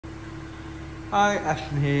Hi,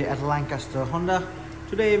 Ashton here at Lancaster Honda.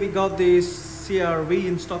 Today we got this CR-V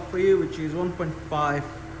in stock for you, which is 1.5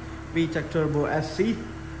 VTEC Turbo SC.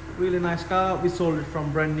 Really nice car. We sold it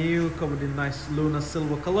from brand new, covered in nice lunar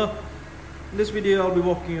silver color. In this video I'll be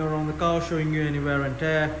walking around the car, showing you any wear and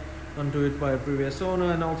tear done to it by a previous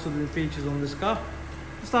owner and also the features on this car.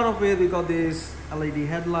 To start off with, we got these LED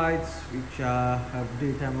headlights which have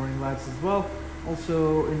daytime running lights as well.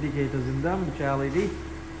 Also indicators in them which are LED.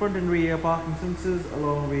 Front and rear parking sensors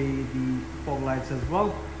along with the fog lights as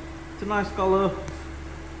well. It's a nice color.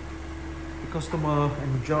 The customer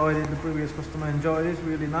enjoyed it, the previous customer enjoyed it,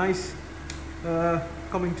 really nice.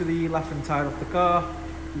 Coming to the left hand side of the car,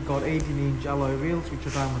 we got 18-inch alloy wheels which are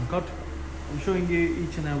diamond cut. I'm showing you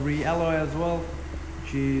each and every alloy as well,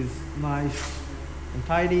 which is nice and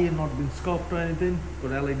tidy and not been scuffed or anything.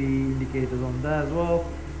 Got LED indicators on there as well.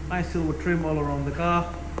 Nice silver trim all around the car,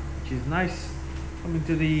 which is nice. Coming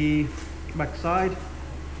to the back side,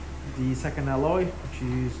 the second alloy, which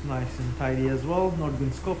is nice and tidy as well, not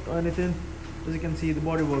been scuffed or anything. As you can see, the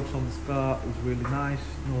bodywork on this car is really nice,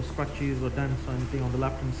 no scratches or dents or anything on the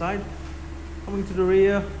left hand side. Coming to the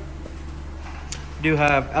rear, you do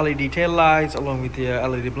have LED tail lights along with your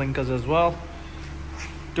LED blinkers as well.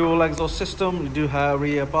 Dual exhaust system. You do have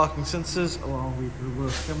rear parking sensors along with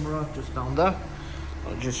reverse camera just down there.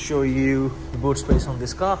 I'll just show you the boot space on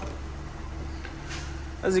this car.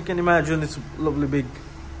 As you can imagine, it's a lovely big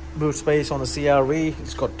boot space on the CR-V.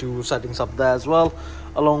 It's got two settings up there as well,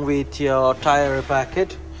 along with your tire repair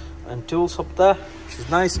kit and tools up there, which is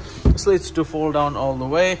nice. The slates do fold down all the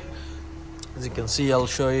way. As you can see, I'll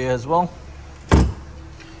show you as well.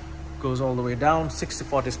 Goes all the way down,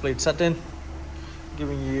 60-40 split setting,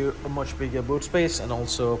 giving you a much bigger boot space and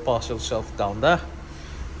also a partial shelf down there.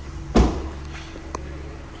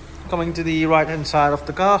 Coming to the right hand side of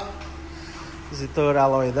the car, is the third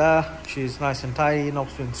alloy there, which is nice and tidy, not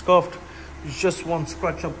been scuffed. There's just one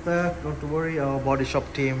scratch up there, don't to worry, our body shop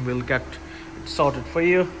team will get it sorted for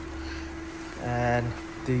you. And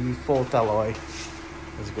the fourth alloy,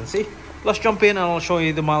 as you can see. Let's jump in and I'll show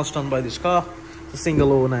you the milestone by this car. It's a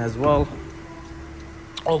single owner as well.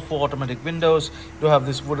 All 4 automatic windows. You have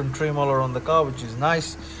this wooden trim all around the car, which is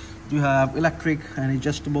nice. You have electric and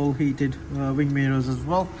adjustable heated wing mirrors as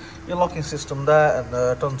well. Your locking system there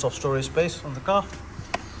and tons of storage space on the car.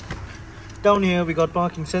 Down here we got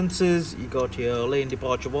parking sensors. You got your lane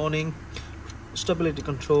departure warning, stability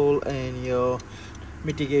control and your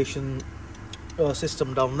mitigation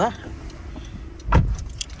system down there.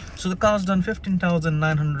 So the car's done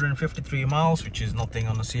 15,953 miles, which is nothing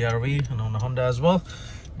on the CR-V and on the Honda as well.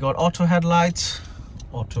 You got auto headlights,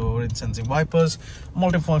 auto rain sensing wipers,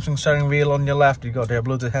 multifunction steering wheel on your left. You got your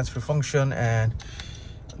Bluetooth hands-free function and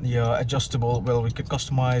your adjustable, well, we can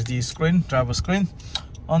customize the screen, driver screen.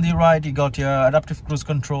 On the right you got your adaptive cruise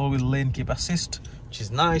control with lane keep assist, which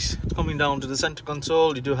is nice. Coming down to the center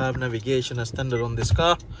console, you do have navigation as standard on this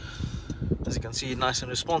car. As you can see, nice and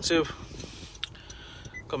responsive.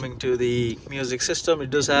 Coming to the music system, it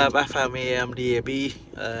does have FM, AM, DAB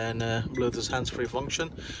and Bluetooth hands-free function.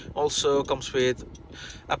 Also comes with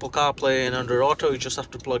Apple CarPlay and under auto, you just have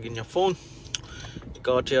to plug in your phone. You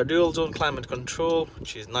got your dual zone climate control,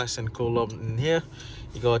 which is nice and cool up in here.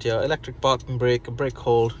 You got your electric parking brake, a brake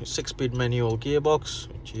hold, 6-speed manual gearbox,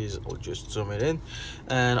 which is, I'll just zoom it in,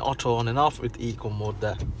 and auto on and off with ECON Mode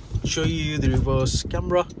there. I'll show you the reverse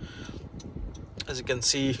camera. As you can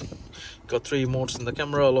see, got 3 modes in the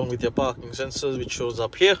camera along with your parking sensors, which shows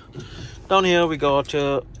up here. Down here we got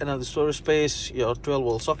another storage space, your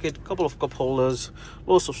 12-volt socket, couple of cup holders,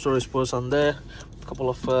 lots of storage space on there, a couple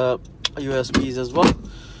of USBs as well.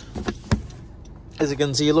 As you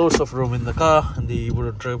can see, lots of room in the car and the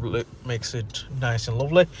wooden trim makes it nice and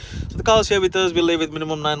lovely. So the car's here with us. We live with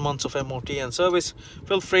minimum 9 months of MOT and service.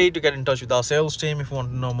 Feel free to get in touch with our sales team if you want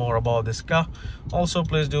to know more about this car. Also,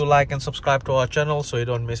 please do like and subscribe to our channel so you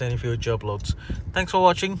don't miss any future uploads. Thanks for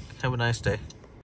watching. Have a nice day.